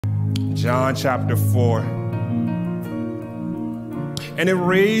John chapter 4. And it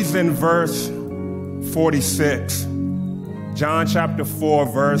reads in verse 46. John chapter 4,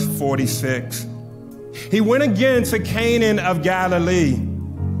 verse 46. He went again to Canaan of Galilee,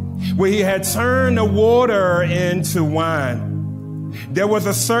 where he had turned the water into wine. There was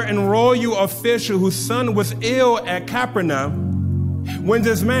a certain royal official whose son was ill at Capernaum. When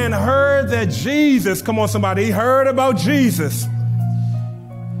this man heard that Jesus, come on somebody, he heard about Jesus,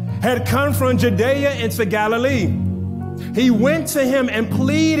 had come from Judea into Galilee, he went to him and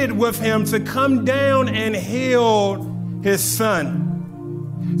pleaded with him to come down and heal his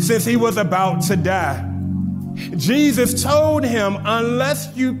son, since he was about to die. Jesus told him,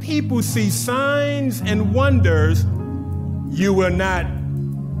 unless you people see signs and wonders, you will not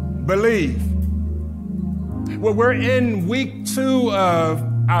believe. Well, we're in week 2 of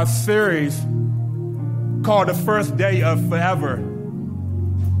our series called The First Day of Forever.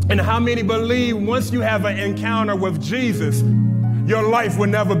 And how many believe once you have an encounter with Jesus, your life will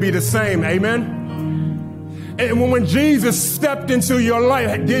never be the same? Amen? And when Jesus stepped into your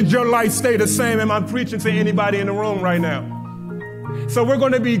life, did your life stay the same? Am I preaching to anybody in the room right now? So we're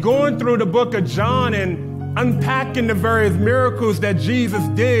going to be going through the book of John and unpacking the various miracles that Jesus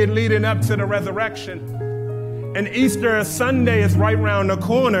did leading up to the resurrection. And Easter Sunday is right around the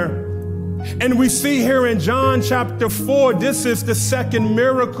corner. And we see here in John chapter 4, this is the second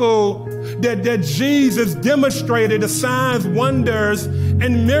miracle that Jesus demonstrated, the signs, wonders,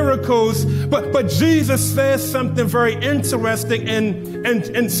 and miracles. But Jesus says something very interesting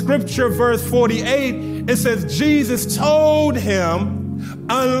in Scripture, verse 48. It says, Jesus told him,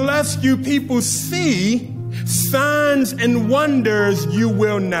 unless you people see signs and wonders, you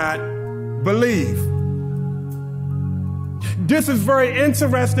will not believe. This is very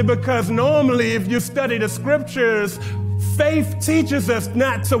interesting because normally if you study the scriptures, faith teaches us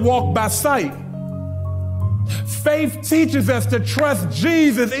not to walk by sight. Faith teaches us to trust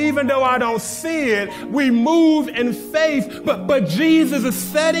Jesus. Even though I don't see it, we move in faith. But Jesus is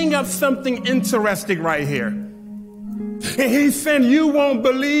setting up something interesting right here. And he's saying you won't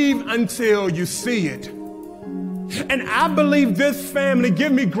believe until you see it. And I believe this family,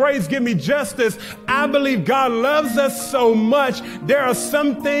 give me grace, give me justice. I believe God loves us so much. There are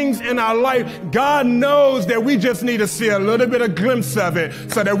some things in our life God knows that we just need to see a little bit of glimpse of it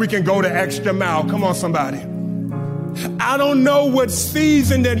so that we can go the extra mile. Come on, somebody. I don't know what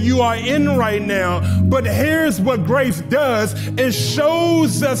season that you are in right now, but here's what grace does. It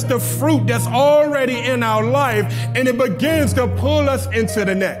shows us the fruit that's already in our life, and it begins to pull us into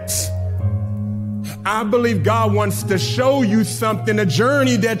the next. I believe God wants to show you something, a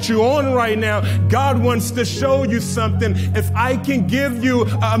journey that you're on right now. God wants to show you something. If I can give you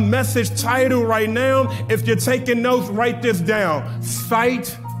a message title right now, if you're taking notes, write this down.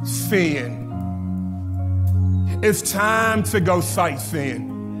 Sightseeing. It's time to go sightseeing.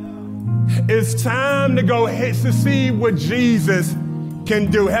 It's time to go to see what Jesus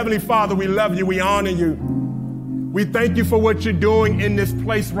can do. Heavenly Father, we love you. We honor you. We thank you for what you're doing in this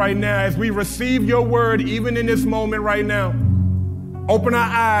place right now as we receive your word, even in this moment right now. Open our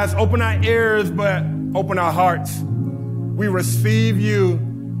eyes, open our ears, but open our hearts. We receive you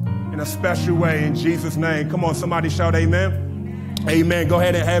in a special way in Jesus' name. Come on, somebody shout amen. Amen. Go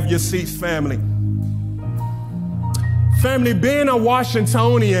ahead and have your seats, family. Family, being a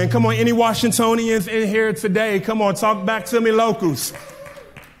Washingtonian, come on, any Washingtonians in here today? Come on, talk back to me, locals.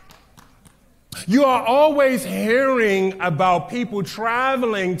 You are always hearing about people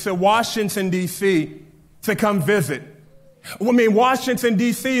traveling to Washington, D.C. to come visit. I mean, Washington,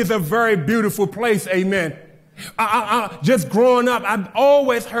 D.C. is a very beautiful place, amen. Just growing up, I've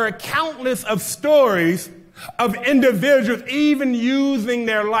always heard countless of stories of individuals even using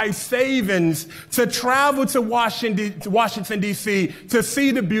their life savings to travel to Washington, D.C. to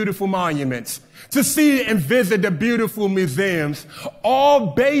see the beautiful monuments, to see and visit the beautiful museums, all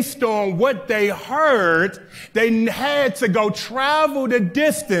based on what they heard. They had to go travel the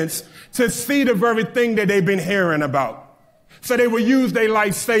distance to see the very thing that they've been hearing about. So they would use their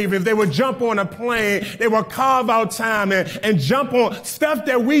life savings. They would jump on a plane. They would carve out time and jump on stuff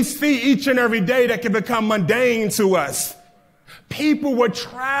that we see each and every day that can become mundane to us. People would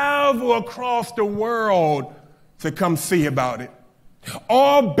travel across the world to come see about it,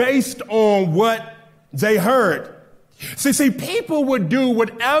 all based on what they heard. See, people would do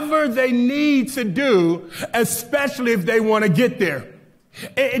whatever they need to do, especially if they want to get there.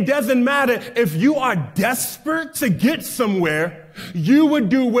 It doesn't matter if you are desperate to get somewhere, you would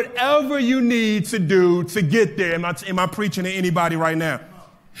do whatever you need to do to get there. Am I preaching to anybody right now?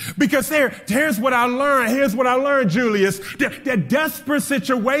 Because here's what I learned. Here's what I learned, Julius. That desperate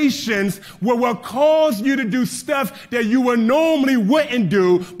situations will cause you to do stuff that you would normally wouldn't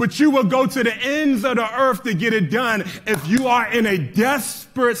do, but you will go to the ends of the earth to get it done if you are in a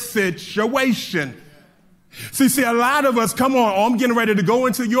desperate situation. See, a lot of us, come on, I'm getting ready to go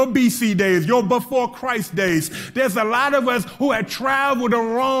into your BC days, your before Christ days. There's a lot of us who have traveled the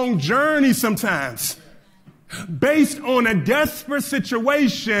wrong journey sometimes. Based on a desperate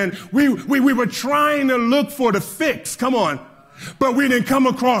situation, we were trying to look for the fix, come on, but we didn't come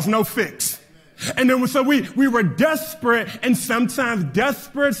across no fix. And then so we were desperate, and sometimes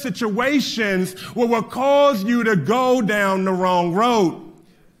desperate situations will cause you to go down the wrong road.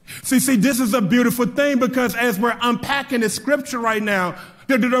 See, this is a beautiful thing, because as we're unpacking the scripture right now,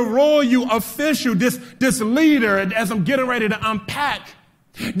 the royal official, this leader, as I'm getting ready to unpack,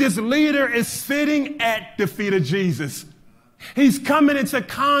 this leader is sitting at the feet of Jesus. He's coming into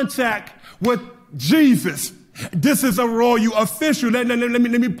contact with Jesus. This is a royal official. Let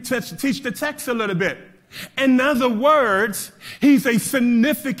me teach the text a little bit. In other words, he's a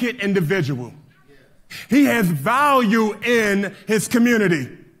significant individual. He has value in his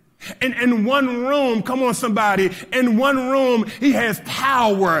community. In one room, come on somebody, in one room he has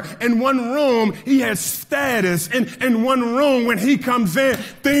power. In one room he has status. In one room, when he comes in,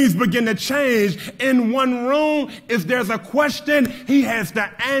 things begin to change. In one room, if there's a question, he has the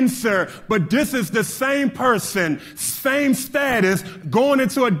answer. But this is the same person, same status, going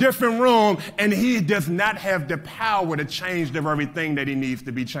into a different room, and he does not have the power to change the very thing that he needs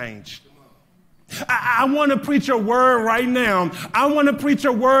to be changed. I want to preach a word right now. I want to preach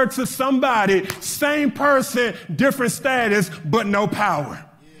a word to somebody, same person, different status, but no power.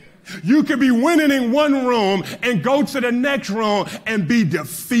 You could be winning in one room and go to the next room and be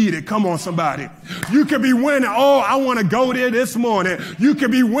defeated. Come on, somebody. You could be winning. Oh, I want to go there this morning. You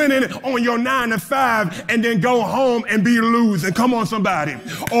could be winning on your 9 to 5 and then go home and be losing. Come on, somebody.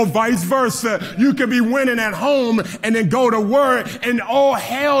 Or vice versa. You could be winning at home and then go to work and all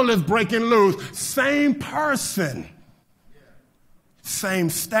hell is breaking loose. Same person, same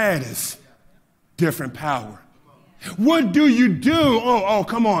status, different power. What do you do? Oh,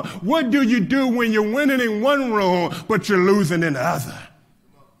 come on. What do you do when you're winning in one room, but you're losing in the other?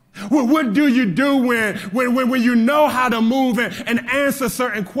 Well, what do you do when you know how to move and answer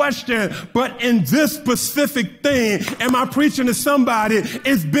certain questions, but in this specific thing, am I preaching to somebody?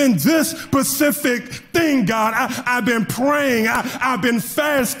 It's been this specific thing, God. I've been praying. I've been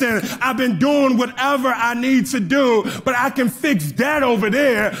fasting. I've been doing whatever I need to do, but I can fix that over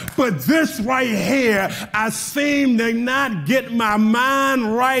there. But this right here, I seem to not get my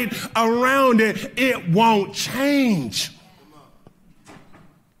mind right around it. It won't change.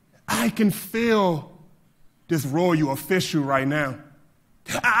 I can feel this royal official right now.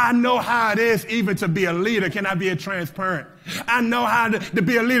 I know how it is even to be a leader. Can I be a transparent? I know how to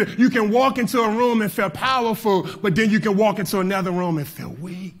be a leader. You can walk into a room and feel powerful, but then you can walk into another room and feel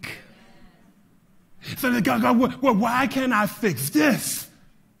weak. So God, well, why can't I fix this?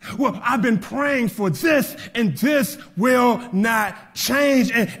 Well, I've been praying for this, and this will not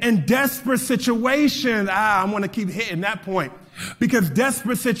change. And in desperate situations, I want to keep hitting that point. Because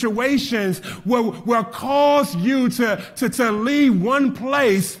desperate situations will cause you to leave one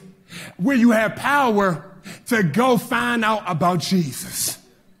place where you have power to go find out about Jesus.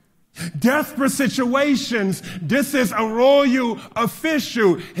 Desperate situations, this is a royal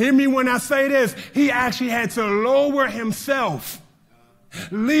official. Hear me when I say this. He actually had to lower himself,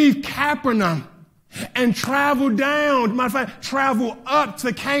 leave Capernaum, and travel down, matter of fact, travel up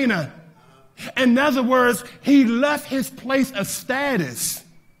to Canaan. In other words, he left his place of status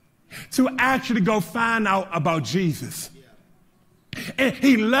to actually go find out about Jesus. And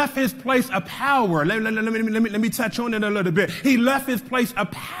he left his place of power. Let me touch on it a little bit. He left his place of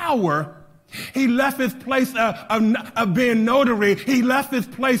power. He left his place of being notary. He left his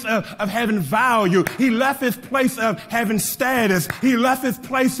place of having value. He left his place of having status. He left his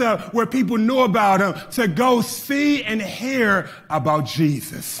place where people knew about him to go see and hear about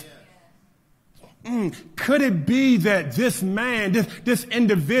Jesus. Could it be that this man, this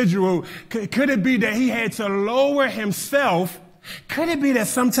individual, could it be that he had to lower himself? Could it be that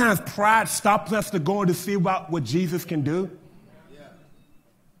sometimes pride stops us to go to see about what Jesus can do?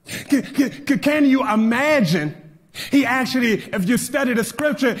 Can you imagine? He actually, if you study the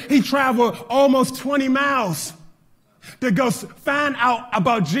scripture, he traveled almost 20 miles to go find out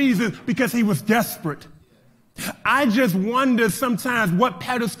about Jesus because he was desperate. I just wonder sometimes what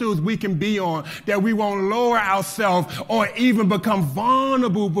pedestals we can be on that we won't lower ourselves or even become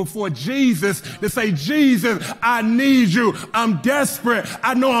vulnerable before Jesus to say, Jesus, I need you. I'm desperate.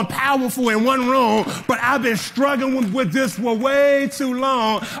 I know I'm powerful in one room, but I've been struggling with this for way too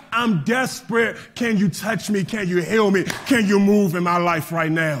long. I'm desperate. Can you touch me? Can you heal me? Can you move in my life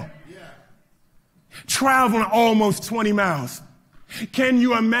right now? Traveling almost 20 miles. Can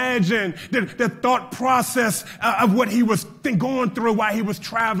you imagine the thought process of what he was going through while he was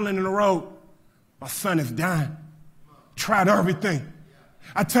traveling in the road? My son is dying. Tried everything.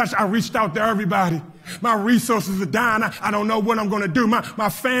 I reached out to everybody. My resources are dying. I don't know what I'm going to do. My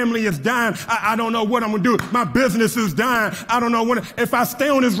family is dying. I don't know what I'm going to do. My business is dying. I don't know if I stay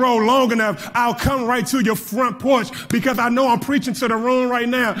on this road long enough, I'll come right to your front porch because I know I'm preaching to the room right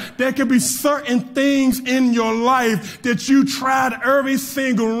now. There could be certain things in your life that you tried every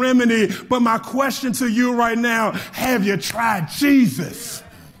single remedy. But my question to you right now, have you tried Jesus?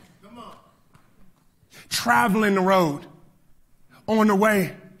 Come on. Traveling the road. On the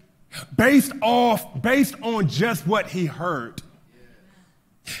way, based on just what he heard.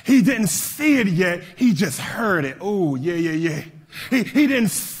 He didn't see it yet. He just heard it. Oh, yeah. He didn't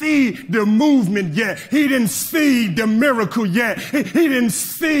see the movement yet. He didn't see the miracle yet. He didn't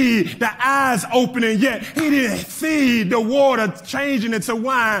see the eyes opening yet. He didn't see the water changing into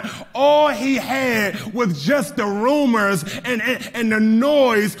wine. All he had was just the rumors and the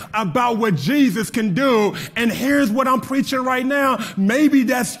noise about what Jesus can do. And here's what I'm preaching right now. Maybe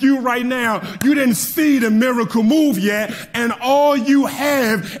that's you right now. You didn't see the miracle move yet. And all you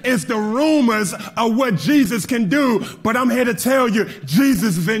have is the rumors of what Jesus can do. But I'm here to tell you,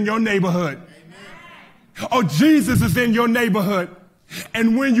 Jesus is in your neighborhood. Oh, Jesus is in your neighborhood.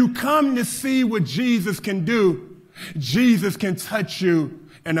 And when you come to see what Jesus can do, Jesus can touch you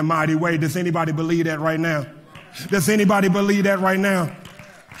in a mighty way. Does anybody believe that right now? Does anybody believe that right now?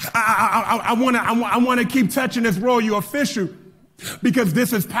 I want to keep touching this royal official because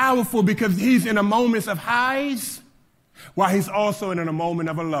this is powerful because he's in a moment of highs while he's also in a moment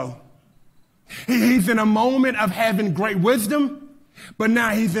of a low. He's in a moment of having great wisdom, but now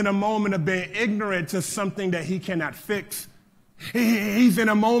he's in a moment of being ignorant to something that he cannot fix. He's in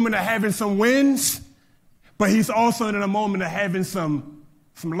a moment of having some wins, but he's also in a moment of having some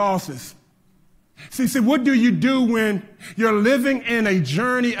losses. See, what do you do when you're living in a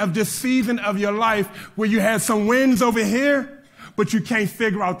journey of this season of your life where you have some wins over here, but you can't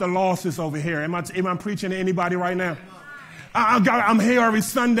figure out the losses over here? Am I preaching to anybody right now? God, I'm here every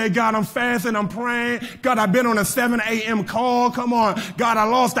Sunday. God, I'm fasting. I'm praying. God, I've been on a 7 a.m. call. Come on. God, I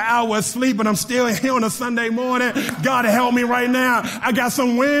lost an hour of sleep, but I'm still here on a Sunday morning. God, help me right now. I got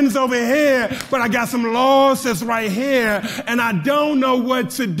some wins over here, but I got some losses right here. And I don't know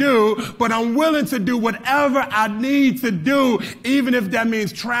what to do, but I'm willing to do whatever I need to do, even if that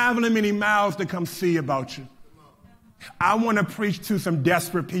means traveling many miles to come see about you. I want to preach to some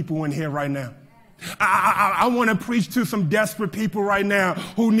desperate people in here right now. I want to preach to some desperate people right now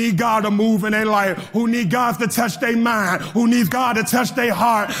who need God to move in their life, who need God to touch their mind, who needs God to touch their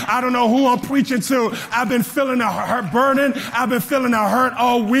heart. I don't know who I'm preaching to. I've been feeling a hurt burden. I've been feeling a hurt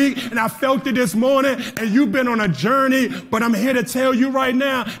all week, and I felt it this morning, and you've been on a journey, but I'm here to tell you right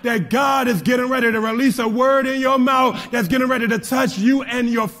now that God is getting ready to release a word in your mouth that's getting ready to touch you and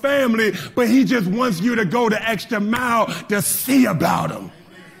your family, but he just wants you to go the extra mile to see about him.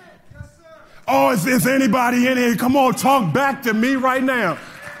 Oh, is anybody in here? Come on, talk back to me right now.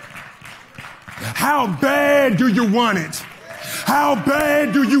 How bad do you want it? How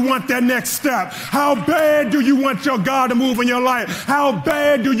bad do you want that next step? How bad do you want your God to move in your life? How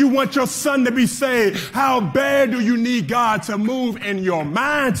bad do you want your son to be saved? How bad do you need God to move in your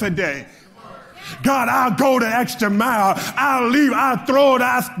mind today? God, I'll go the extra mile. I'll leave. I'll throw it.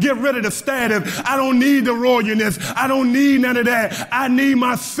 I'll get rid of the status. I don't need the royalness. I don't need none of that. I need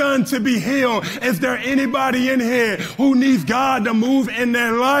my son to be healed. Is there anybody in here who needs God to move in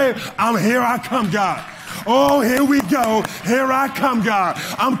their life? Here I come, God. Oh, here we go. Here I come, God.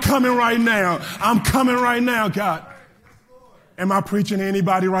 I'm coming right now. I'm coming right now, God. Am I preaching to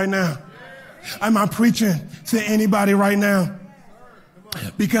anybody right now? Am I preaching to anybody right now?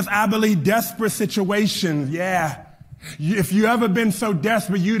 Because I believe desperate situations, yeah. If you ever been so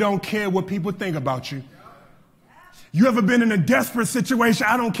desperate, you don't care what people think about you. You ever been in a desperate situation?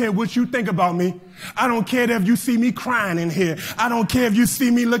 I don't care what you think about me. I don't care if you see me crying in here. I don't care if you see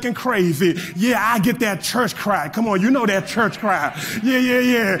me looking crazy. Yeah, I get that church cry. Come on, you know that church cry.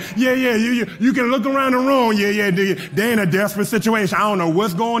 Yeah. You can look around the room. Yeah. They're in a desperate situation. I don't know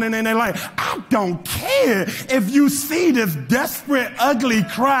what's going on in their life. I don't care if you see this desperate, ugly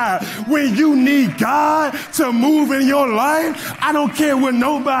cry when you need God to move in your life. I don't care what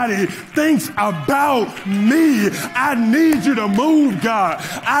nobody thinks about me. I need you to move, God.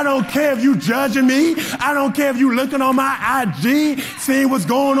 I don't care if you judging me. I don't care if you looking on my IG, seeing what's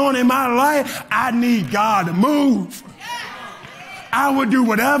going on in my life. I need God to move. I will do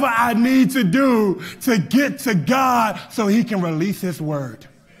whatever I need to do to get to God so he can release his word.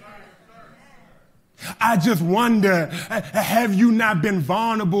 I just wonder, have you not been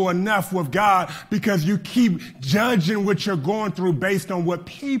vulnerable enough with God because you keep judging what you're going through based on what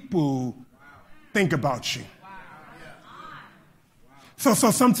people think about you? So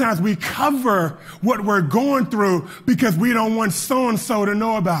sometimes we cover what we're going through because we don't want so-and-so to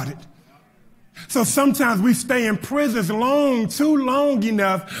know about it. So sometimes we stay in prisons too long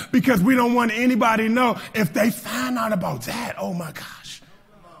enough because we don't want anybody to know. If they find out about that, oh my gosh.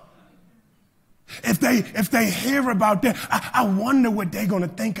 If they hear about that, I wonder what they're going to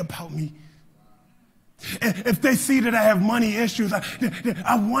think about me. If they see that I have money issues,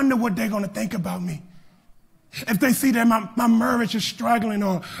 I wonder what they're going to think about me. If they see that my marriage is struggling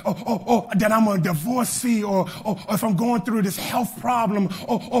or that I'm a divorcee or if I'm going through this health problem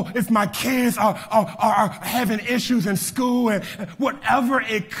or if my kids are having issues in school and whatever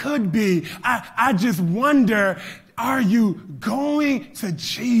it could be, I just wonder, are you going to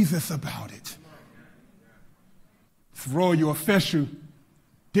Jesus about it? This royal official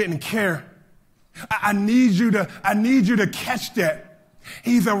didn't care. I need you to catch that.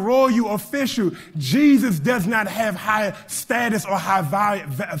 He's a royal official. Jesus does not have high status or high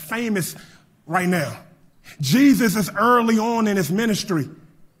famous right now. Jesus is early on in his ministry.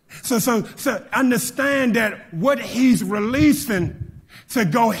 So understand that what he's releasing to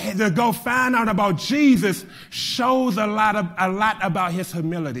go find out about Jesus shows a lot about his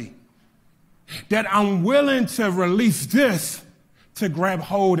humility. That I'm willing to release this to grab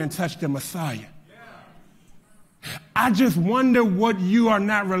hold and touch the Messiah. I just wonder what you are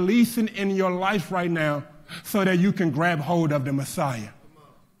not releasing in your life right now so that you can grab hold of the Messiah.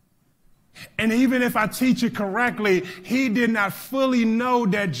 And even if I teach it correctly, he did not fully know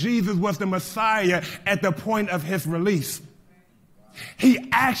that Jesus was the Messiah at the point of his release. He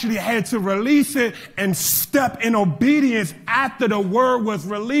actually had to release it and step in obedience after the word was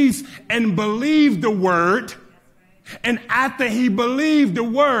released and believe the word. And after he believed the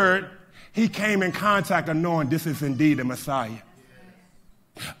word, he came in contact of knowing this is indeed the Messiah.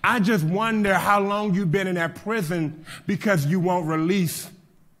 I just wonder how long you've been in that prison because you won't release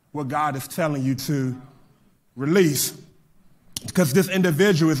what God is telling you to release. Because this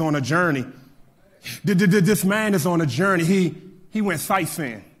individual is on a journey. This man is on a journey. He went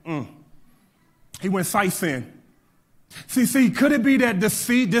sightseeing. He went sightseeing. See, could it be that this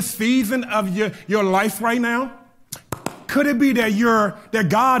season of your life right now, could it be that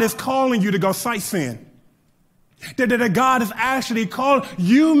God is calling you to go sightseeing? That God is actually calling.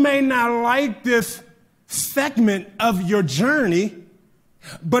 You may not like this segment of your journey,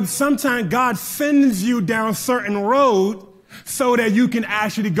 but sometimes God sends you down certain road so that you can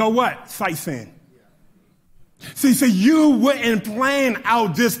actually go what? Sightseeing. See, you wouldn't plan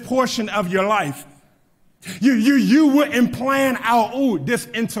out this portion of your life. You wouldn't plan out, this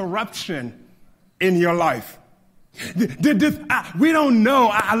interruption in your life. We don't know.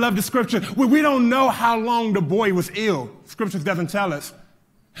 I love the scripture. We don't know how long the boy was ill. Scriptures doesn't tell us.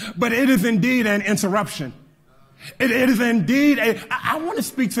 But it is indeed an interruption. It is indeed I want to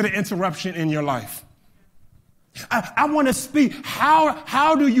speak to the interruption in your life. I want to speak.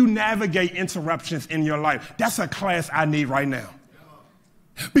 How do you navigate interruptions in your life? That's a class I need right now.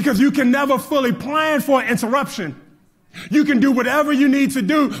 Because you can never fully plan for an interruption. You can do whatever you need to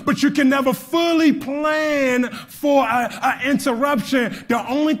do, but you can never fully plan for an interruption. The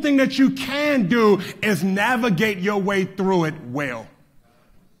only thing that you can do is navigate your way through it well.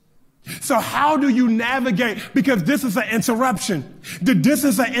 So how do you navigate? Because this is an interruption. This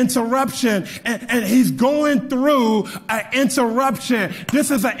is an interruption, and he's going through an interruption.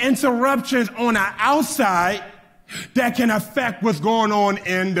 This is an interruption on the outside that can affect what's going on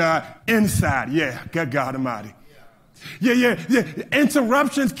in the inside. Yeah, good God Almighty. Yeah.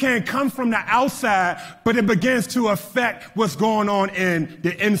 Interruptions can come from the outside, but it begins to affect what's going on in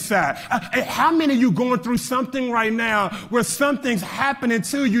the inside. How many of you going through something right now where something's happening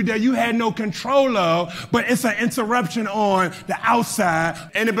to you that you had no control of, but it's an interruption on the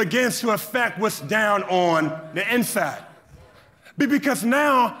outside, and it begins to affect what's down on the inside? Because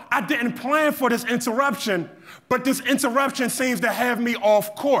now I didn't plan for this interruption, but this interruption seems to have me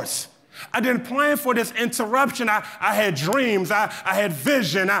off course. I didn't plan for this interruption. I had dreams, I had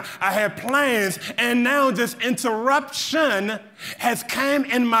vision, I had plans, and now this interruption has come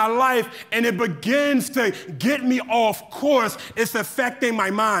in my life, and it begins to get me off course. It's affecting my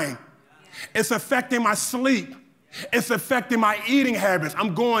mind. It's affecting my sleep. It's affecting my eating habits.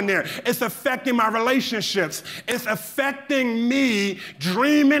 I'm going there. It's affecting my relationships. It's affecting me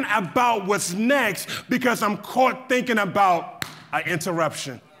dreaming about what's next because I'm caught thinking about an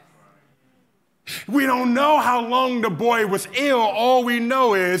interruption. We don't know how long the boy was ill. All we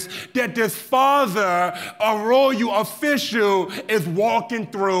know is that this father, a royal official, is walking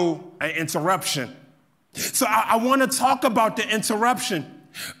through an interruption. So I want to talk about the interruption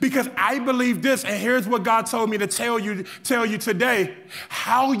because I believe this, and here's what God told me to tell you today.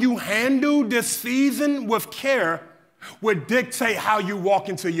 How you handle this season with care will dictate how you walk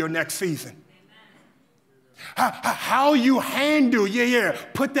into your next season. How you handle,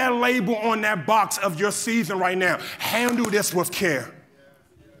 put that label on that box of your season right now. Handle this with care.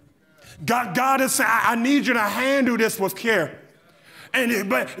 God is saying, I need you to handle this with care.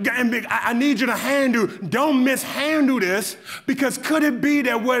 But I need you to don't mishandle this, because could it be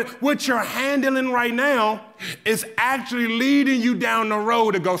that what you're handling right now is actually leading you down the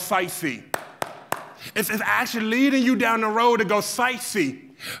road to go sightsee? It's actually leading you down the road to go sightsee.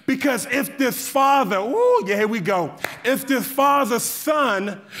 Because if this father, here we go. If this father's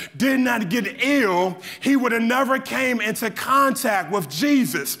son did not get ill, he would have never came into contact with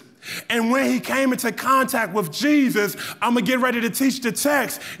Jesus. And when he came into contact with Jesus, I'm going to get ready to teach the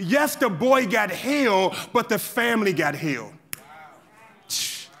text. Yes, the boy got healed, but the family got healed.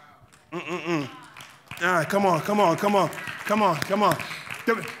 All right, come on.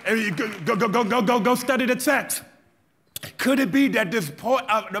 Go study the text. Could it be that this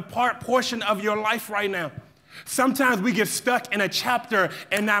portion of your life right now, sometimes we get stuck in a chapter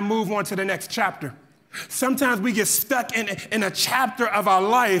and not move on to the next chapter. Sometimes we get stuck in a chapter of our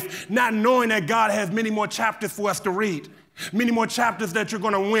life, not knowing that God has many more chapters for us to read. Many more chapters that you're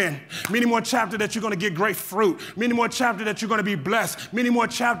going to win. Many more chapters that you're going to get great fruit. Many more chapters that you're going to be blessed. Many more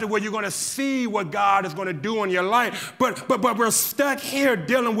chapters where you're going to see what God is going to do in your life. But we're stuck here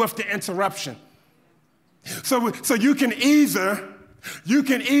dealing with the interruption. So you can either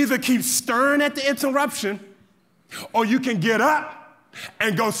keep stirring at the interruption, or you can get up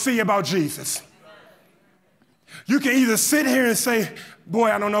and go see about Jesus. You can either sit here and say,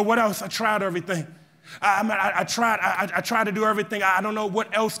 boy, I don't know what else. I tried everything. I tried to do everything. I don't know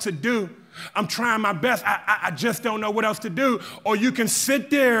what else to do. I'm trying my best. I just don't know what else to do. Or you can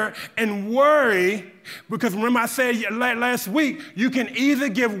sit there and worry, because remember I said last week, you can either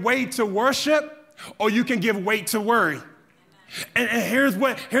give weight to worship or you can give weight to worry. And here's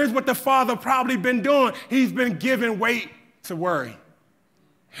what the father probably been doing. He's been giving weight to worry.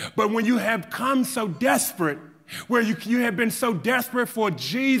 But when you have come so desperate, where you have been so desperate for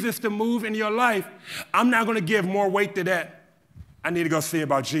Jesus to move in your life, I'm not going to give more weight to that. I need to go see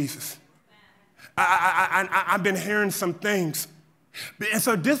about Jesus. I've been hearing some things. And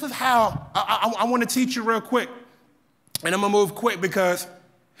so this is how I want to teach you real quick. And I'm going to move quick because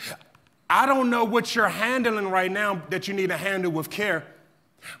I don't know what you're handling right now that you need to handle with care,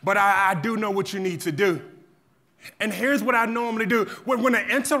 but I do know what you need to do. And here's what I normally do. When an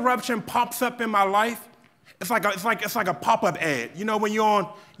interruption pops up in my life, it's like a pop-up ad. You know when you're on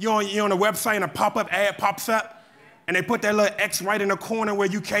a website and a pop-up ad pops up, and they put that little X right in the corner where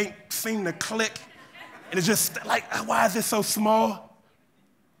you can't seem to click, and it's just like, why is it so small?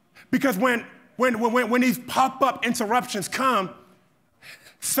 Because when these pop-up interruptions come,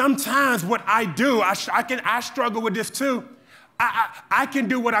 sometimes what I do, I struggle with this too. I can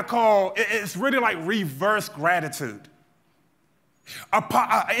do what I call, it's really like reverse gratitude.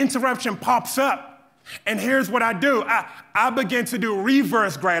 An interruption pops up, and here's what I do. I begin to do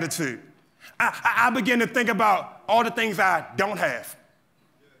reverse gratitude. I begin to think about all the things I don't have.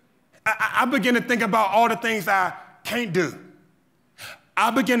 I begin to think about all the things I can't do. I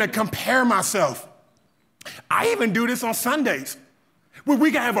begin to compare myself. I even do this on Sundays. Where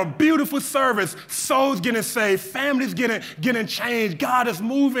we can have a beautiful service, souls getting saved, families getting changed, God is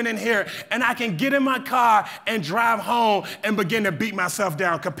moving in here, and I can get in my car and drive home and begin to beat myself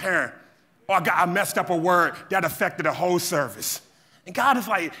down comparing. Or I messed up a word that affected the whole service. And God is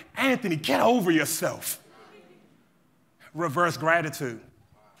like, Anthony, get over yourself. Reverse gratitude.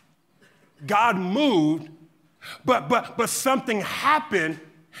 God moved, but something happened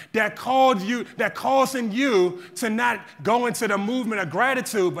that causing you to not go into the movement of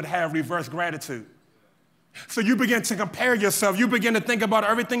gratitude, but have reverse gratitude. So you begin to compare yourself. You begin to think about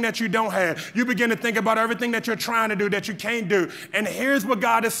everything that you don't have. You begin to think about everything that you're trying to do that you can't do. And here's what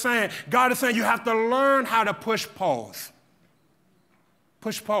God is saying. God is saying you have to learn how to push pause.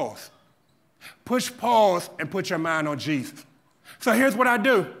 Push pause. Push pause and put your mind on Jesus. So here's what I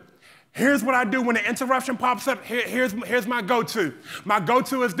do. Here's what I do when the interruption pops up. Here's my go-to. My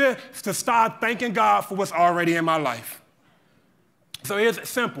go-to is this, to start thanking God for what's already in my life. So here's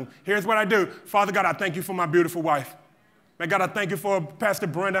simple. Here's what I do. Father God, I thank you for my beautiful wife. Man, God, I thank you for Pastor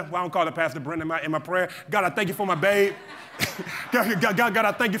Brenda. Well, I don't call her Pastor Brenda in my prayer. God, I thank you for my babe. God,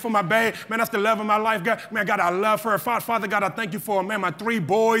 I thank you for my babe. Man, that's the love of my life. God, I love her. Father God, I thank you for, man, my 3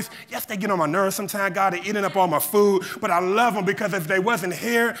 boys. Yes, they get on my nerves sometimes, God. They're eating up all my food, but I love them because if they wasn't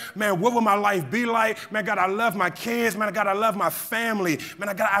here, man, what would my life be like? Man, God, I love my kids. Man, God, I love my family.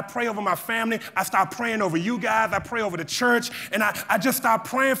 Man, God, I pray over my family. I start praying over you guys. I pray over the church, and I just start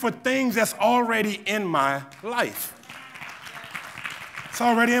praying for things that's already in my life. It's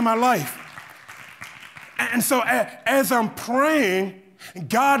already in my life. And so as I'm praying,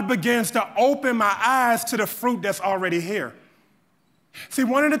 God begins to open my eyes to the fruit that's already here. See,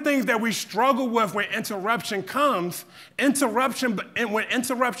 one of the things that we struggle with when interruption comes, it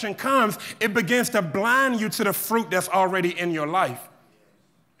begins to blind you to the fruit that's already in your life.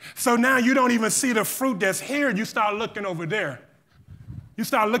 So now you don't even see the fruit that's here. You start looking over there. You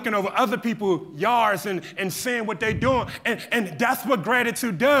start looking over other people's yards and seeing what they're doing. And that's what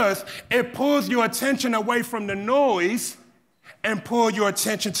gratitude does. It pulls your attention away from the noise and pulls your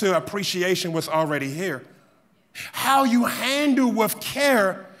attention to appreciation what's already here. How you handle with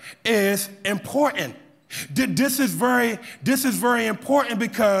care is important. This is very important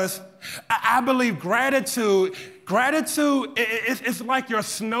because I believe gratitude is like your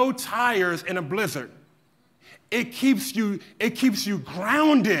snow tires in a blizzard. It keeps you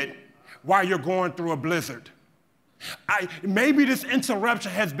grounded while you're going through a blizzard. Maybe this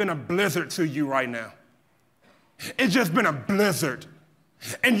interruption has been a blizzard to you right now. It's just been a blizzard.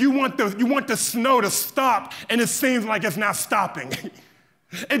 And you want the snow to stop, and it seems like it's not stopping.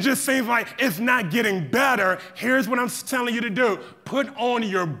 It just seems like it's not getting better. Here's what I'm telling you to do. Put on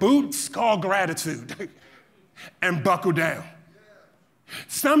your boots called gratitude and buckle down.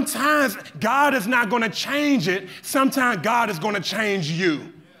 Sometimes God is not going to change it. Sometimes God is going to change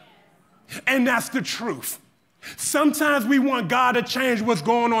you. And that's the truth. Sometimes we want God to change what's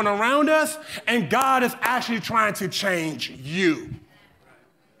going on around us, and God is actually trying to change you.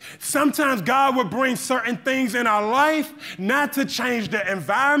 Sometimes God will bring certain things in our life, not to change the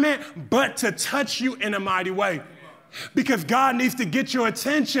environment, but to touch you in a mighty way. Because God needs to get your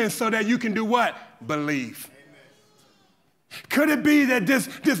attention so that you can do what? Believe. Could it be that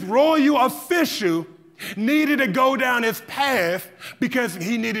this royal official needed to go down his path because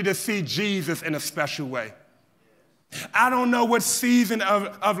he needed to see Jesus in a special way? I don't know what season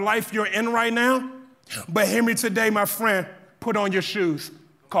of life you're in right now, but hear me today, my friend, put on your shoes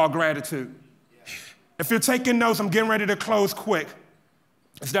called gratitude. If you're taking notes, I'm getting ready to close quick.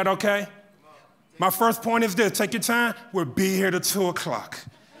 Is that okay? My first point is this. Take your time. We'll be here till 2 o'clock.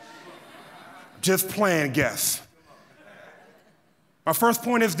 Just playing, guess. My first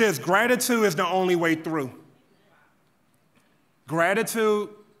point is this. Gratitude is the only way through. Gratitude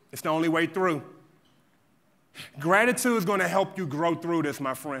is the only way through. Gratitude is going to help you grow through this,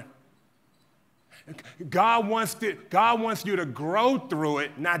 my friend. God wants you to grow through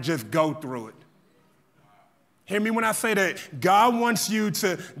it, not just go through it. Hear me when I say that. God wants you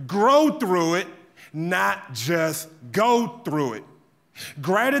to grow through it, not just go through it.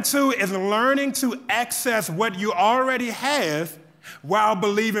 Gratitude is learning to access what you already have while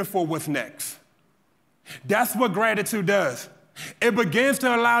believing for what's next. That's what gratitude does. It begins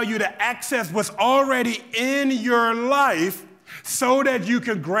to allow you to access what's already in your life so that you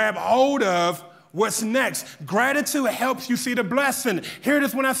can grab hold of what's next. Gratitude helps you see the blessing. Hear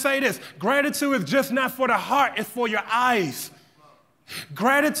this when I say this. Gratitude is just not for the heart, it's for your eyes.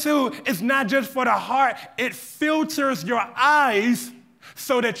 Gratitude is not just for the heart, it filters your eyes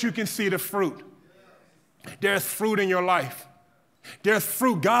so that you can see the fruit. There's fruit in your life. There's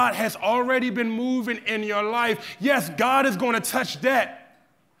fruit. God has already been moving in your life. Yes, God is going to touch that,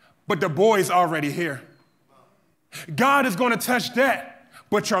 but the boy is already here. God is going to touch that,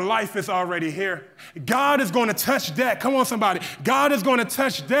 but your life is already here. God is going to touch that. Come on, somebody. God is going to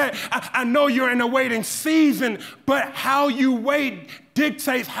touch that. I know you're in a waiting season, but how you wait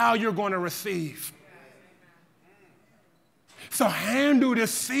dictates how you're going to receive. So handle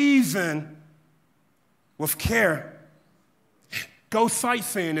this season with care. Go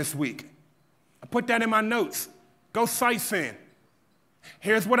sightseeing this week. I put that in my notes. Go sightseeing.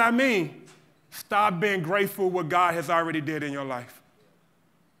 Here's what I mean. Stop being grateful what God has already did in your life.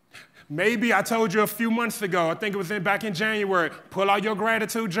 Maybe I told you a few months ago, I think it was back in January, pull out your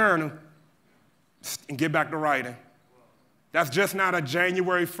gratitude journal and get back to writing. That's just not a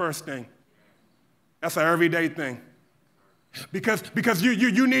January 1st thing. That's an everyday thing. Because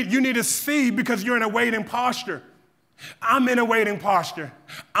you need to see, because you're in a waiting posture. I'm in a waiting posture.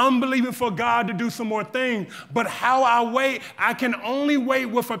 I'm believing for God to do some more things. But how I wait, I can only wait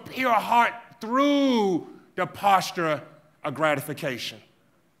with a pure heart through the posture of gratification.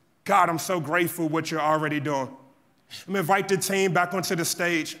 God, I'm so grateful what you're already doing. I'm going to invite the team back onto the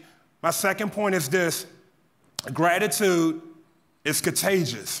stage. My second point is this. Gratitude is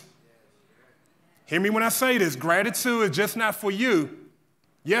contagious. Hear me when I say this. Gratitude is just not for you.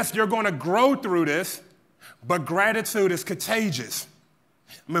 Yes, you're going to grow through this, but gratitude is contagious.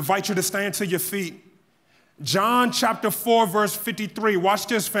 I'm going to invite you to stand to your feet. John chapter 4, verse 53. Watch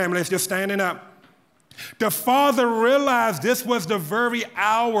this, family, as you're standing up. The Father realized this was the very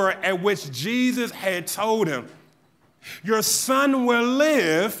hour at which Jesus had told him, your son will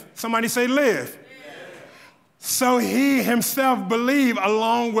live. Somebody say live. So he himself believed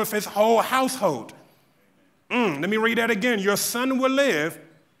along with his whole household. Let me read that again. Your son will live.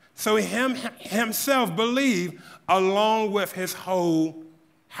 So himself believed along with his whole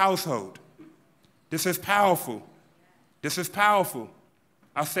household. This is powerful. This is powerful.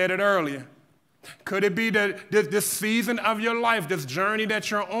 I said it earlier. Could it be that this season of your life, this journey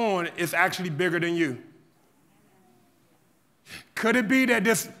that you're on, is actually bigger than you? Could it be that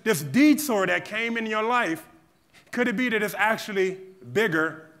this detour that came in your life, could it be that it's actually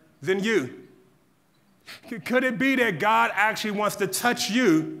bigger than you? Could it be that God actually wants to touch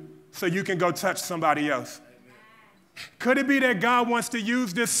you so you can go touch somebody else? Could it be that God wants to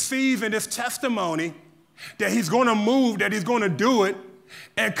use this season, this testimony, that he's going to move, that he's going to do it?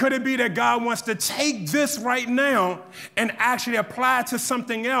 And could it be that God wants to take this right now and actually apply it to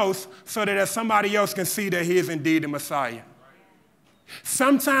something else so that somebody else can see that he is indeed the Messiah?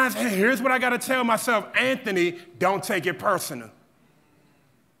 Sometimes, here's what I got to tell myself, Anthony, don't take it personal.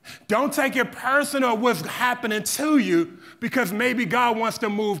 Don't take it personal what's happening to you, because maybe God wants to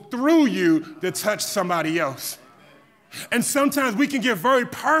move through you to touch somebody else. And sometimes we can get very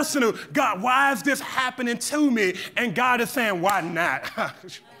personal. God, why is this happening to me? And God is saying, why not?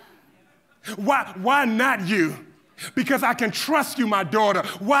 Why not you? Because I can trust you, my daughter.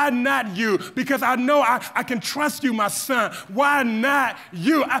 Why not you? Because I know I can trust you, my son. Why not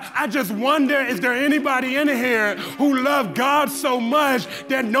you? I just wonder, is there anybody in here who love God so much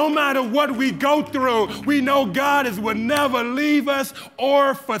that no matter what we go through, we know God will never leave us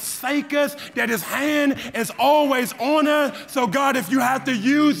or forsake us, that his hand is always on us. So God, if you have to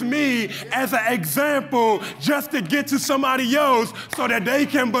use me as an example just to get to somebody else so that they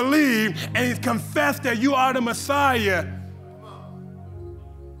can believe and confess that you are the Messiah,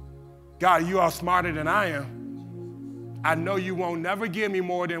 God, you are smarter than I am. I know you won't never give me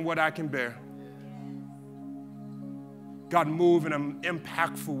more than what I can bear. God, move in an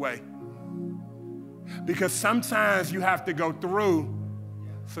impactful way. Because sometimes you have to go through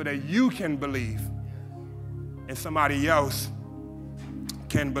so that you can believe and somebody else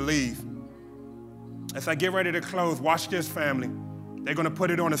can believe. As I get ready to close, watch this, family. They're going to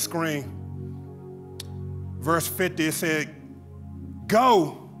put it on the screen. Verse 50, it said,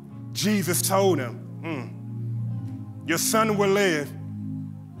 go, Jesus told him. Your son will live.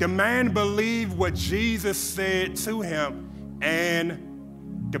 The man believed what Jesus said to him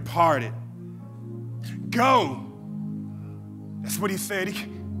and departed. Go. That's what he said.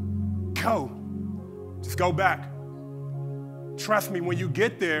 Go. Just go back. Trust me, when you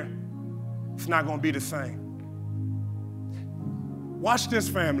get there, it's not going to be the same. Watch this,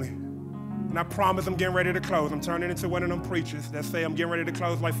 family. And I promise I'm getting ready to close. I'm turning into one of them preachers that say I'm getting ready to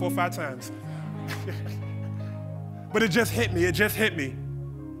close like 4 or 5 times. But it just hit me. It just hit me.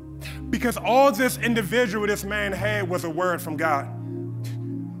 Because all this individual, this man had was a word from God.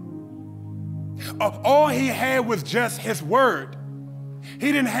 All he had was just his word.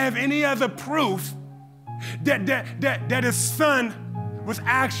 He didn't have any other proof that his son was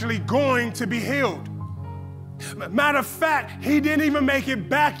actually going to be healed. Matter of fact, he didn't even make it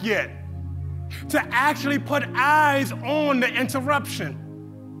back yet to actually put eyes on the interruption.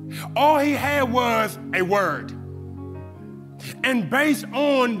 All he had was a word. And based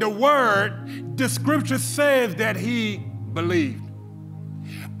on the word, the scripture says that he believed.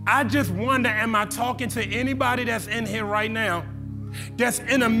 I just wonder, am I talking to anybody that's in here right now that's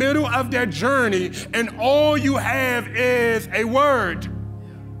in the middle of their journey and all you have is a word?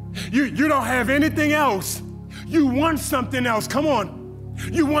 You don't have anything else. You want something else. Come on.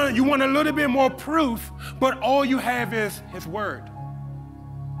 You want a little bit more proof, but all you have is his word.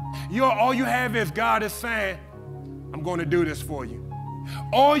 All you have is God is saying, I'm going to do this for you.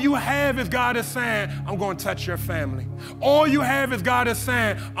 All you have is God is saying, I'm going to touch your family. All you have is God is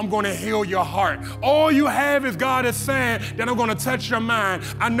saying, I'm going to heal your heart. All you have is God is saying that I'm going to touch your mind.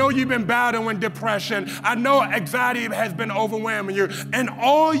 I know you've been battling depression. I know anxiety has been overwhelming you. And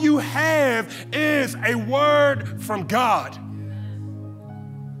all you have is a word from God.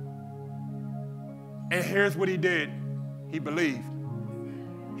 And here's what he did. He believed.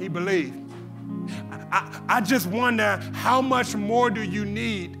 He believed. I just wonder, how much more do you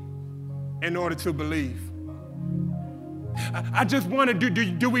need in order to believe? I just wonder,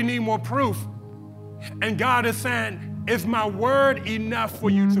 do we need more proof? And God is saying, is my word enough for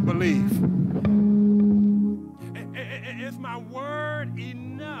you to believe? Is my word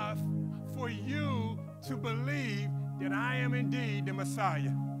enough for you to believe that I am indeed the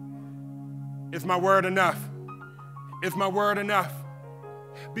Messiah? Is my word enough? Is my word enough?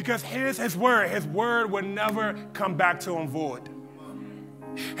 Because here's his word. His word will never come back to him void.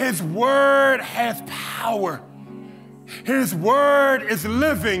 His word has power. His word is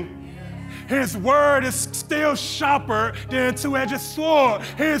living. His word is still sharper than a two-edged sword.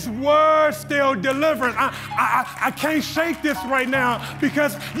 His word still delivers. I can't shake this right now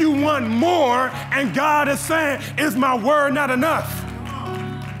because you want more, and God is saying, is my word not enough?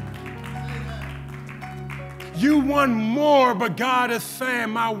 You want more, but God is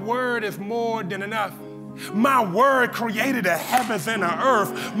saying, my word is more than enough. My word created the heavens and the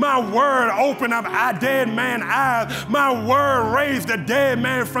earth. My word opened up our dead man's eyes. My word raised the dead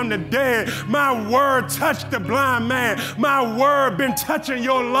man from the dead. My word touched the blind man. My word been touching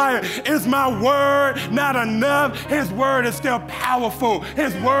your life. Is my word not enough? His word is still powerful.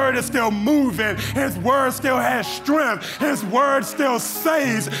 His word is still moving. His word still has strength. His word still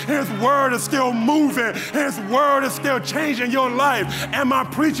saves. His word is still moving. His word is still changing your life. Am I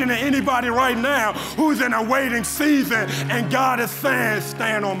preaching to anybody right now who's in a waiting season, and God is saying,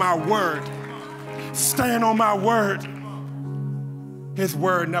 stand on my word. Stand on my word. His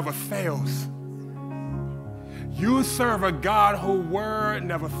word never fails. You serve a God whose word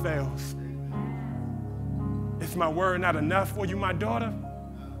never fails. Is my word not enough for you, my daughter?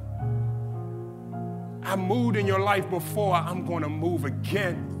 I moved in your life before. I'm going to move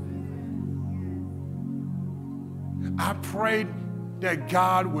again. I prayed that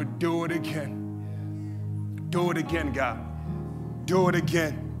God would do it again. Do it again, God. Do it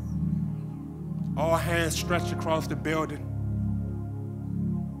again. All hands stretched across the building.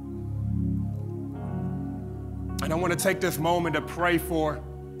 And I want to take this moment to pray for,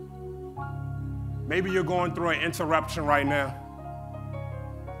 maybe you're going through an interruption right now.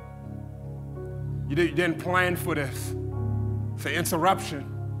 You didn't plan for this. It's an interruption.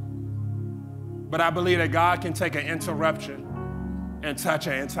 But I believe that God can take an interruption and touch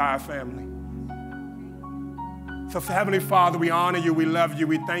an entire family. So Heavenly Father, we honor you, we love you,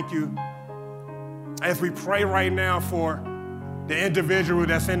 we thank you. As we pray right now for the individual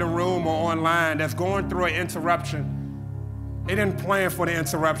that's in the room or online that's going through an interruption. They didn't plan for the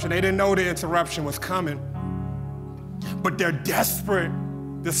interruption. They didn't know the interruption was coming. But they're desperate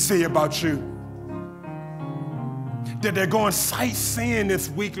to see about you. That they're going sightseeing this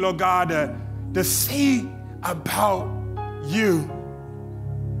week, Lord God, to see about you.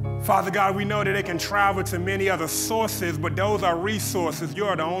 Father God, we know that they can travel to many other sources, but those are resources. You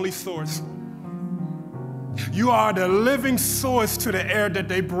are the only source. You are the living source to the air that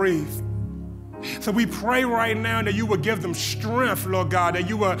they breathe. So we pray right now that you will give them strength, Lord God, that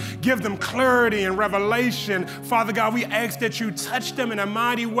you will give them clarity and revelation. Father God, we ask that you touch them in a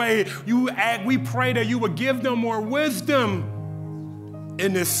mighty way. We pray that you will give them more wisdom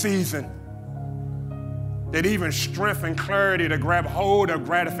in this season. That even strength and clarity to grab hold of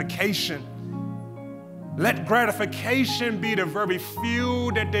gratification. Let gratification be the very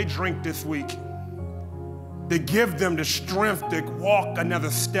fuel that they drink this week. To give them the strength to walk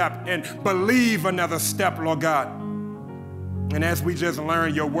another step and believe another step, Lord God. And as we just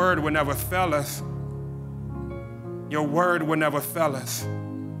learned, your word will never fail us. Your word will never fail us.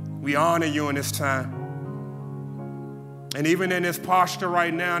 We honor you in this time. And even in this posture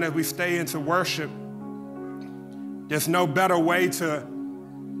right now, as we stay into worship, there's no better way to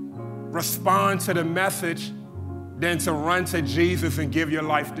respond to the message than to run to Jesus and give your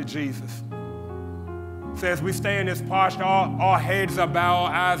life to Jesus. So as we stay in this posture, all heads are bowed,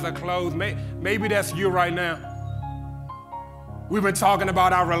 eyes are closed. Maybe that's you right now. We've been talking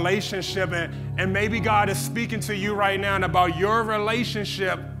about our relationship, and maybe God is speaking to you right now and about your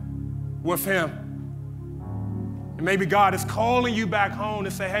relationship with Him. And maybe God is calling you back home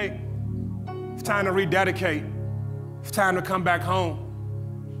to say, hey, it's time to rededicate. It's time to come back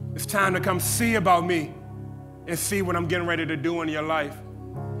home. It's time to come see about me and see what I'm getting ready to do in your life.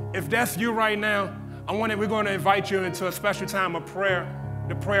 If that's you right now, we're going to invite you into a special time of prayer,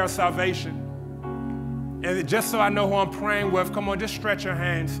 the prayer of salvation. And just so I know who I'm praying with, come on, just stretch your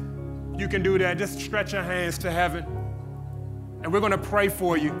hands. You can do that. Just stretch your hands to heaven. And we're going to pray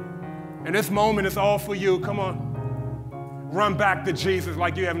for you. And this moment is all for you. Come on. Run back to Jesus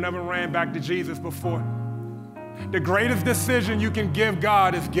like you have never ran back to Jesus before. The greatest decision you can give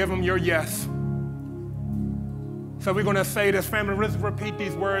God is give Him your yes. So we're going to say this, family. Let's repeat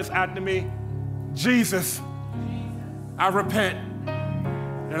these words after me. Jesus, I repent,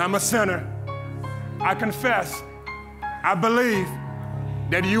 and I'm a sinner. I confess, I believe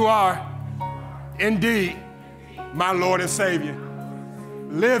that you are indeed my Lord and Savior.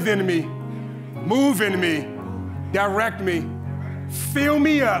 Live in me, move in me, direct me, fill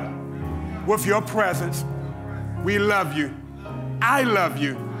me up with your presence. We love you. I love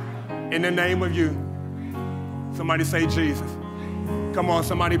you. In the name of you. Somebody say Jesus. Come on,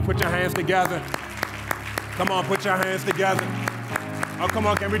 somebody put your hands together. Come on, put your hands together. Oh, come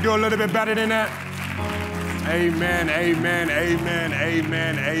on, can we do a little bit better than that? Amen, amen, amen,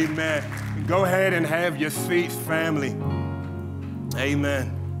 amen, amen. Go ahead and have your seats, family.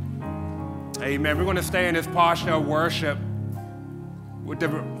 Amen. Amen. We're going to stay in this posture of worship with the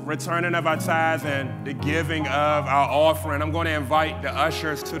returning of our tithes and the giving of our offering. I'm going to invite the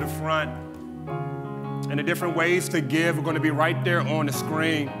ushers to the front. And the different ways to give are going to be right there on the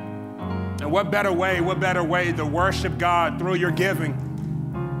screen. And what better way to worship God through your giving?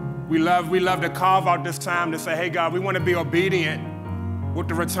 We love to carve out this time to say, hey, God, we want to be obedient with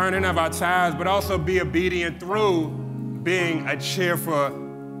the returning of our tithes, but also be obedient through being a cheerful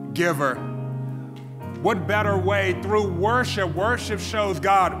giver. What better way through worship? Worship shows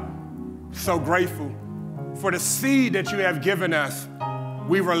God so grateful for the seed that you have given us.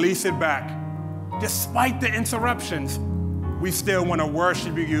 We release it back. Despite the interruptions, we still want to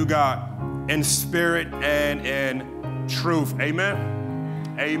worship you, God, in spirit and in truth.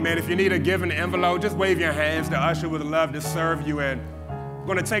 Amen? Amen. If you need a giving envelope, just wave your hands. The usher would love to serve you. And we're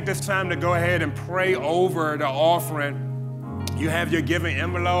going to take this time to go ahead and pray over the offering. You have your giving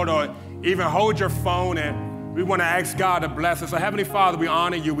envelope, or even hold your phone, and we want to ask God to bless us. So Heavenly Father, we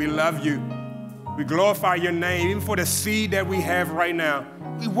honor you. We love you. We glorify your name, even for the seed that we have right now.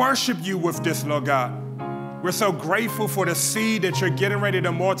 We worship you with this, Lord God. We're so grateful for the seed that you're getting ready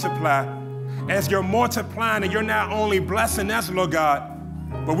to multiply. As you're multiplying, and you're not only blessing us, Lord God,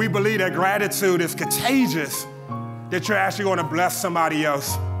 but we believe that gratitude is contagious, that you're actually going to bless somebody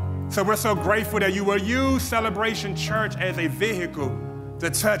else. So we're so grateful that you will use Celebration Church as a vehicle to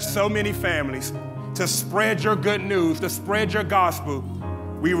touch so many families, to spread your good news, to spread your gospel.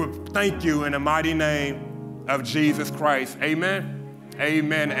 We will thank you in the mighty name of Jesus Christ. Amen.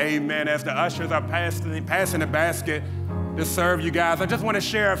 Amen, amen. As the ushers are passing the basket to serve you guys, I just want to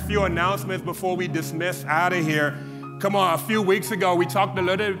share a few announcements before we dismiss out of here. Come on, a few weeks ago, we talked a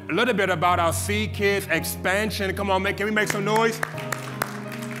little bit about our Seed Kids expansion. Come on, can we make some noise?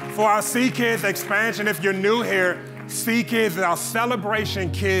 For our Seed Kids expansion, if you're new here, Seed Kids is our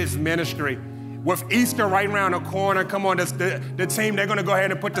Celebration Kids ministry. With Easter right around the corner, come on, the team, they're going to go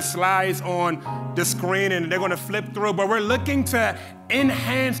ahead and put the slides on the screen, and they're going to flip through. But we're looking to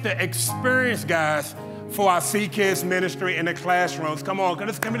enhance the experience, guys, for our Seed Kids ministry in the classrooms. Come on,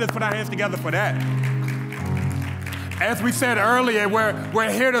 can we just put our hands together for that? As we said earlier,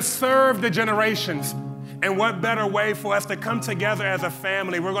 we're here to serve the generations. And what better way for us to come together as a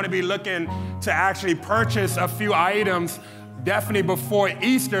family? We're going to be looking to actually purchase a few items definitely before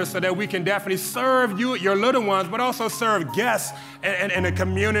Easter so that we can definitely serve you, your little ones, but also serve guests and the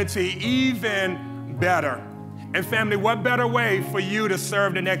community even better. And family, what better way for you to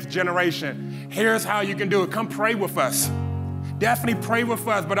serve the next generation? Here's how you can do it. Come pray with us. Definitely pray with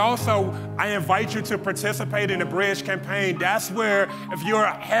us, but also I invite you to participate in the Bridge campaign. That's where, if you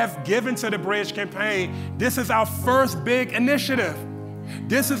have given to the Bridge campaign, this is our first big initiative.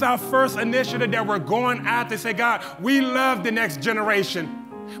 This is our first initiative that we're going out to say, God, we love the next generation,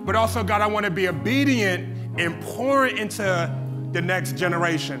 but also, God, I want to be obedient and pour into the next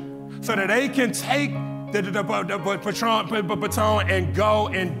generation so that they can take baton and go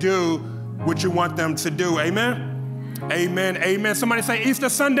and do what you want them to do. Amen? Amen, amen. Somebody say Easter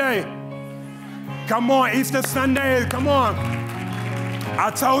Sunday. Come on, Easter Sunday, come on.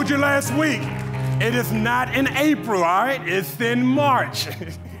 I told you last week, it is not in April, all right? It's in March.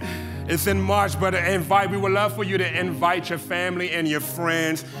 It's in March, but we would love for you to invite your family and your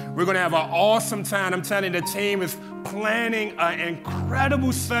friends. We're going to have an awesome time. I'm telling you, the team is planning an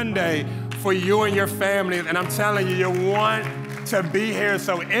incredible Sunday for you and your families, and I'm telling you, you want to be here.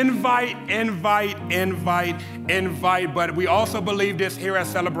 So invite. But we also believe this here at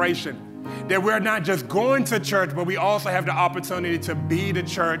Celebration, that we're not just going to church, but we also have the opportunity to be the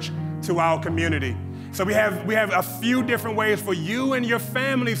church to our community. So we have a few different ways for you and your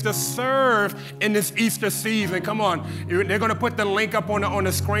families to serve in this Easter season. Come on, they're going to put the link up on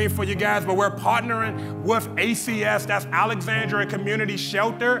the screen for you guys, but we're partnering with ACS, that's Alexandria Community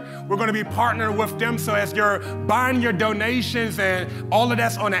Shelter. We're going to be partnering with them, so as you're buying your donations, and all of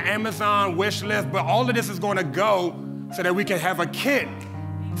that's on the Amazon wish list, but all of this is going to go so that we can have a kit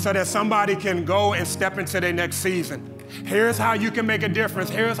so that somebody can go and step into their next season. Here's how you can make a difference.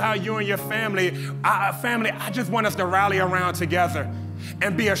 Here's how you and your family, I just want us to rally around together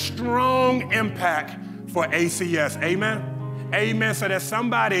and be a strong impact for ACS. Amen? Amen. So that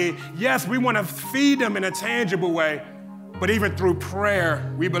somebody, yes, we want to feed them in a tangible way, but even through prayer,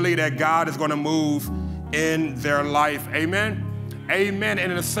 we believe that God is going to move in their life. Amen? Amen.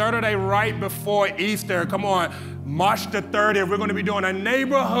 And the Saturday right before Easter, come on, March the 30th, we're going to be doing a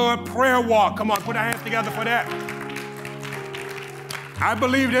neighborhood prayer walk. Come on, put our hands together for that. I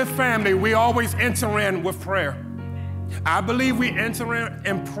believe this family, we always enter in with prayer. I believe we enter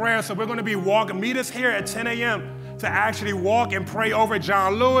in prayer, so we're going to be walking. Meet us here at 10 a.m. to actually walk and pray over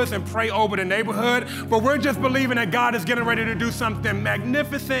John Lewis and pray over the neighborhood. But we're just believing that God is getting ready to do something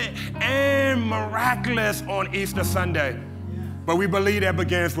magnificent and miraculous on Easter Sunday. But we believe that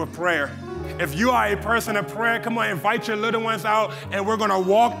begins with prayer. If you are a person of prayer, come on, invite your little ones out, and we're going to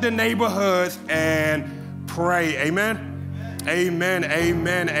walk the neighborhoods and pray. Amen? Amen,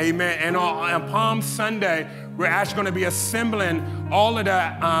 amen, amen. And on Palm Sunday, we're actually going to be assembling all of the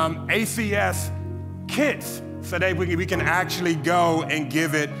ACS kits so that we can actually go and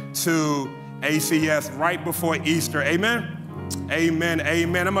give it to ACS right before Easter. Amen? Amen,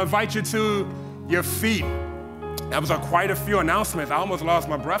 amen. I'm going to invite you to your feet. That was quite a few announcements. I almost lost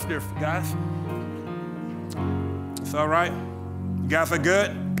my breath there, guys. It's all right? You guys are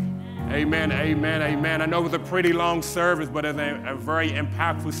good? Amen, amen, amen. I know it was a pretty long service, but it's a very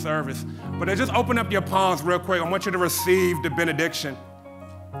impactful service. But just open up your palms real quick. I want you to receive the benediction.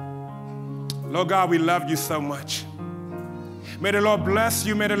 Lord God, we love you so much. May the Lord bless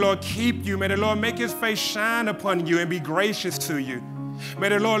you. May the Lord keep you. May the Lord make his face shine upon you and be gracious to you. May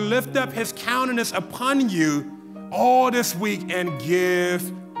the Lord lift up his countenance upon you all this week and give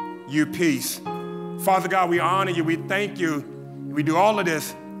you peace. Father God, we honor you. We thank you. We do all of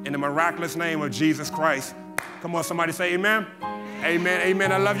this in the miraculous name of Jesus Christ. Come on, somebody say amen. Amen,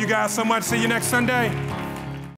 amen. I love you guys so much. See you next Sunday.